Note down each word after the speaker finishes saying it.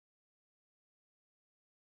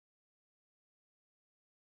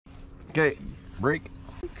Okay, brake,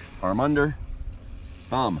 arm under,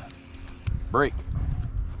 thumb, brake,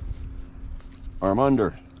 arm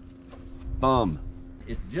under, thumb.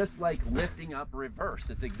 It's just like lifting up reverse.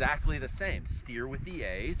 It's exactly the same. Steer with the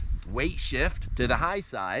A's, weight shift to the high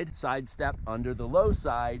side, side step under the low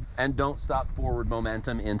side, and don't stop forward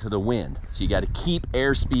momentum into the wind. So you got to keep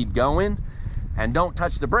airspeed going, and don't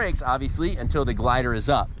touch the brakes, obviously, until the glider is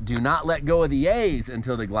up. Do not let go of the A's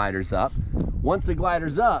until the glider's up. Once the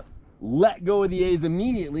glider's up, let go of the A's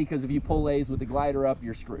immediately, because if you pull A's with the glider up,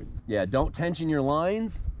 you're screwed. Yeah, don't tension your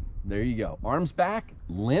lines. There you go. Arms back,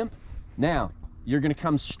 limp. Now, you're gonna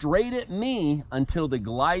come straight at me until the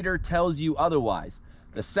glider tells you otherwise.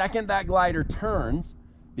 The second that glider turns,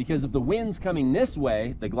 because if the wind's coming this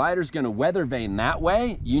way, the glider's gonna weather vane that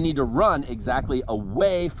way. You need to run exactly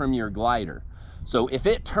away from your glider. So if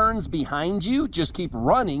it turns behind you, just keep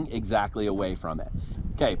running exactly away from it.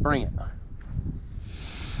 Okay, bring it.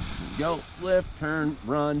 Go, lift, turn,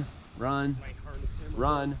 run, run,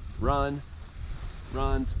 run, run,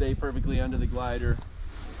 run, stay perfectly under the glider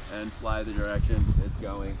and fly the direction it's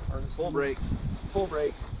going. Full brakes, full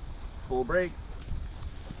brakes, full brakes,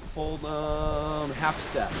 hold half a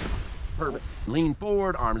step. Perfect. Lean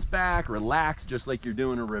forward, arms back, relax just like you're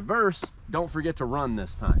doing a reverse. Don't forget to run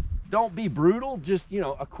this time. Don't be brutal, just, you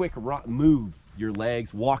know, a quick run, move your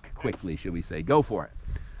legs, walk quickly, should we say. Go for it.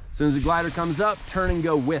 As soon as the glider comes up, turn and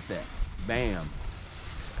go with it. Bam.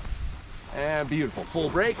 And beautiful. Full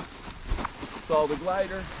brakes. Stall the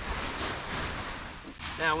glider.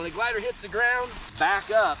 Now, when the glider hits the ground,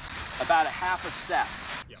 back up about a half a step.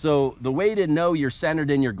 Yep. So the way to know you're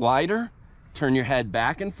centered in your glider, turn your head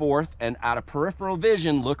back and forth, and out of peripheral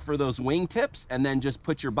vision, look for those wingtips, and then just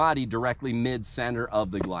put your body directly mid-center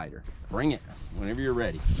of the glider. Bring it whenever you're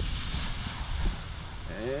ready.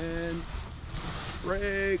 And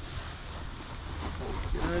brake.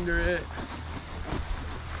 Get under it.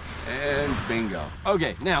 And bingo.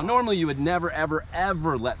 Okay, now normally you would never, ever,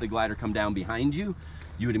 ever let the glider come down behind you.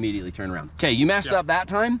 You would immediately turn around. Okay, you messed up that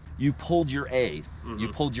time. You pulled your A's. You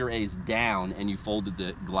pulled your A's down and you folded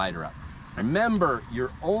the glider up. Remember,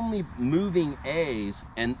 you're only moving A's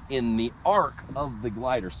and in the arc of the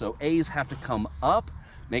glider. So A's have to come up.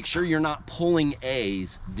 Make sure you're not pulling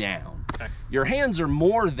A's down. Okay. Your hands are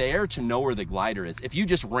more there to know where the glider is. If you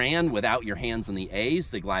just ran without your hands on the A's,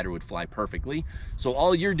 the glider would fly perfectly. So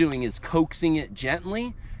all you're doing is coaxing it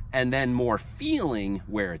gently and then more feeling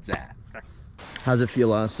where it's at. Okay. How's it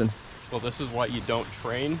feel, Austin? Well, this is why you don't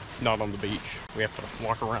train, not on the beach. We have to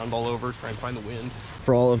walk around all over, try and find the wind.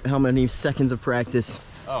 For all of how many seconds of practice?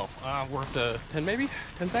 Oh, we're up to 10 maybe?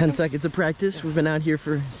 10 seconds? 10 seconds of practice. Yeah. We've been out here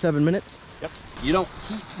for 7 minutes. Yep. You don't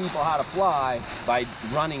teach people how to fly by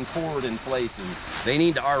running forward inflations. They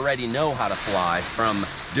need to already know how to fly from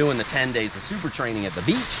doing the 10 days of super training at the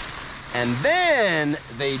beach. And then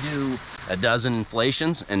they do a dozen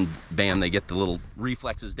inflations and bam, they get the little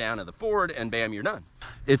reflexes down at the forward and bam, you're done.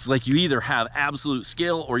 It's like you either have absolute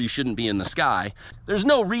skill or you shouldn't be in the sky. There's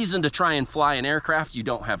no reason to try and fly an aircraft you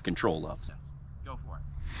don't have control of. Go for it.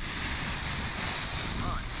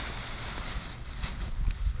 Run.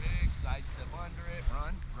 Big side step under it.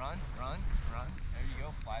 Run, run, run, run. There you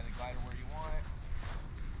go. Fly the glider where you want it.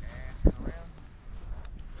 And turn around.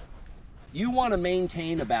 You want to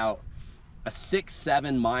maintain about a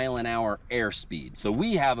 6-7 mile an hour airspeed. So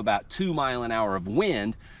we have about 2 mile an hour of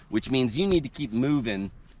wind, which means you need to keep moving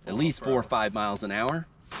at least 4 or 5 miles an hour.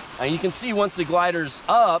 And you can see once the glider's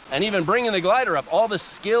up, and even bringing the glider up, all the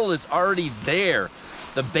skill is already there.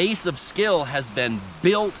 The base of skill has been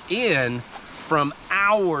built in from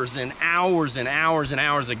hours and hours and hours and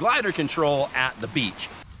hours of glider control at the beach.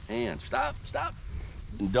 And stop, stop.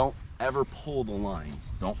 And don't ever pull the lines.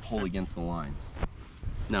 Don't pull against the lines.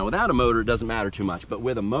 Now, without a motor, it doesn't matter too much, but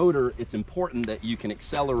with a motor, it's important that you can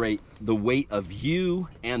accelerate the weight of you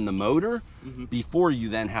and the motor before you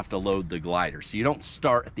then have to load the glider. So you don't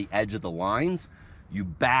start at the edge of the lines, you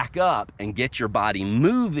back up and get your body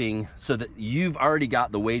moving so that you've already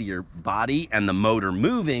got the weight of your body and the motor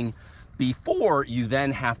moving before you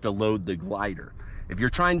then have to load the glider. If you're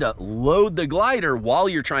trying to load the glider while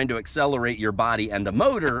you're trying to accelerate your body and the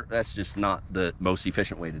motor, that's just not the most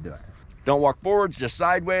efficient way to do it. Don't walk forwards, just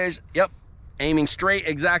sideways. Yep, aiming straight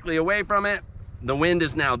exactly away from it. The wind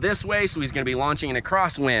is now this way, so he's gonna be launching in a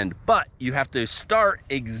crosswind, but you have to start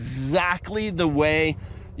exactly the way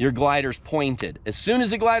your glider's pointed. As soon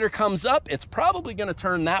as the glider comes up, it's probably gonna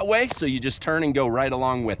turn that way, so you just turn and go right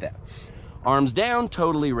along with it. Arms down,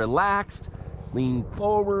 totally relaxed. Lean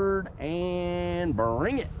forward and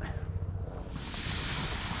bring it.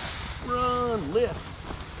 Run,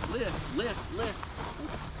 lift, lift, lift, lift.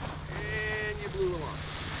 And you blew along.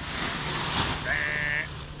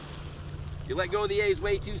 You let go of the A's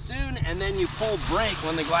way too soon, and then you pull brake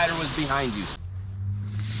when the glider was behind you.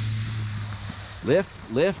 Lift,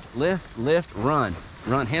 lift, lift, lift, run.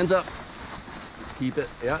 Run, hands up. Keep it,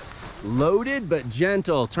 yeah. Loaded but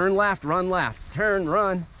gentle. Turn left, run left. Turn,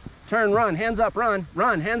 run, hands up, run,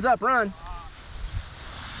 hands up, run.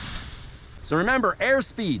 So remember,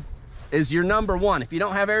 airspeed is your number one. If you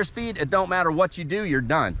don't have airspeed, it don't matter what you do, you're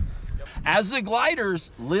done. Yep. As the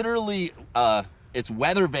gliders literally, it's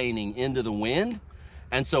weather vaning into the wind,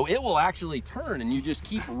 and so it will actually turn, and you just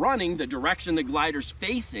keep running the direction the glider's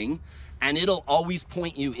facing, and it'll always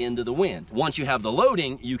point you into the wind. Once you have the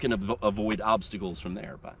loading, you can avoid obstacles from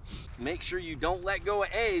there, but make sure you don't let go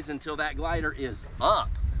of A's until that glider is up,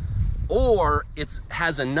 or it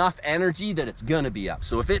has enough energy that it's gonna be up.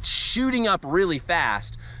 So if it's shooting up really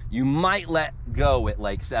fast, you might let go at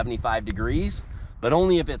like 75 degrees, but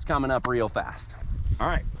only if it's coming up real fast. All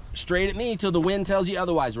right, straight at me till the wind tells you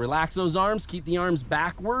otherwise. Relax those arms, keep the arms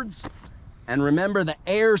backwards, and remember the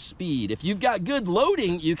airspeed. If you've got good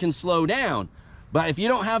loading, you can slow down. But if you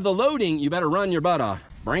don't have the loading, you better run your butt off.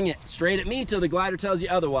 Bring it straight at me till the glider tells you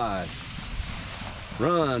otherwise.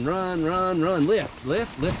 Run, run, run, run. Lift,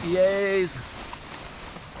 lift, lift the A's.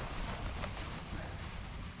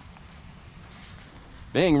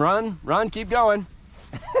 Bing, run, run, keep going.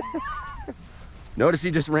 Notice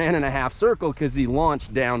he just ran in a half circle because he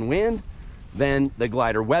launched downwind. Then the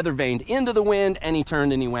glider weather vaned into the wind and he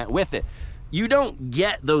turned and he went with it. You don't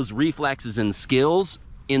get those reflexes and skills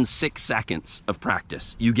in 6 seconds of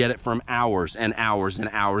practice. You get it from hours and hours and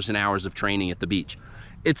hours and hours of training at the beach.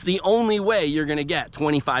 It's the only way you're gonna get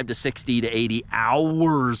 25 to 60 to 80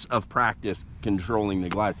 hours of practice controlling the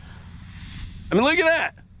glider. I mean, look at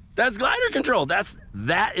that. That's glider control.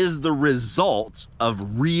 That is the result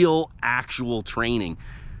of real, actual training.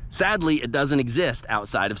 Sadly, it doesn't exist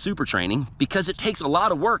outside of super training because it takes a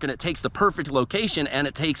lot of work, and it takes the perfect location, and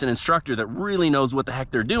it takes an instructor that really knows what the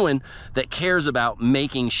heck they're doing, that cares about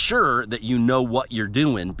making sure that you know what you're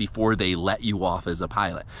doing before they let you off as a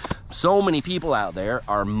pilot. So many people out there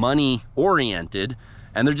are money oriented,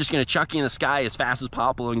 and they're just gonna chuck you in the sky as fast as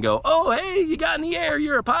possible and go, oh, hey, you got in the air,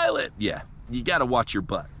 you're a pilot. Yeah, you gotta watch your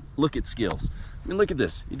butt. Look at skills. I mean, look at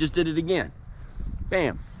this. You just did it again.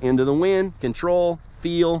 Bam, into the wind, control,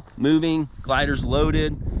 feel, moving, glider's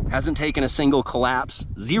loaded, hasn't taken a single collapse,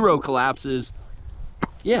 0 collapses.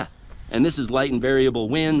 Yeah, and this is light and variable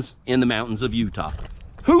winds in the mountains of Utah.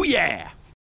 Hoo yeah!